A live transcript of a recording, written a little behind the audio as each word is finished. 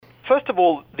first of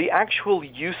all, the actual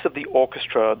use of the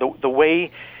orchestra, the way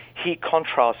he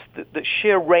contrasts the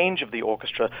sheer range of the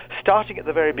orchestra, starting at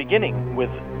the very beginning with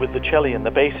the cello and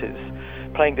the basses,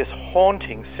 playing this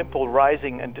haunting, simple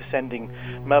rising and descending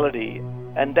melody,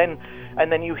 and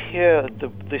then you hear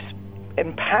this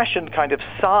impassioned kind of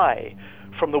sigh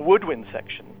from the woodwind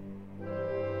section.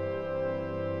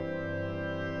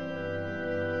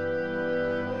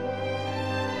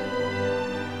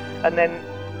 And then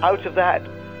out of that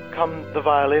come the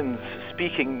violins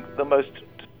speaking the most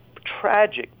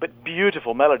tragic but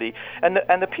beautiful melody. And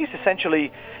the piece essentially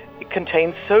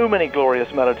contains so many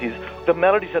glorious melodies. The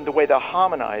melodies and the way they're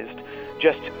harmonized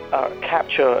just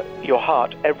capture your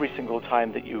heart every single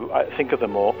time that you think of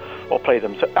them or play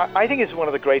them. So I think it's one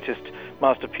of the greatest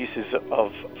masterpieces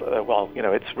of,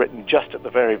 it's written just at the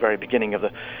very, very beginning of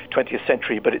the 20th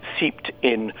century, but it's seeped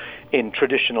in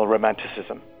traditional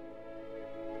romanticism.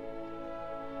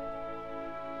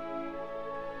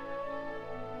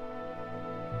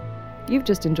 You've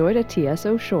just enjoyed a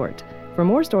TSO short. For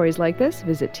more stories like this,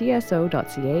 visit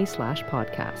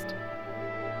tso.ca/podcast.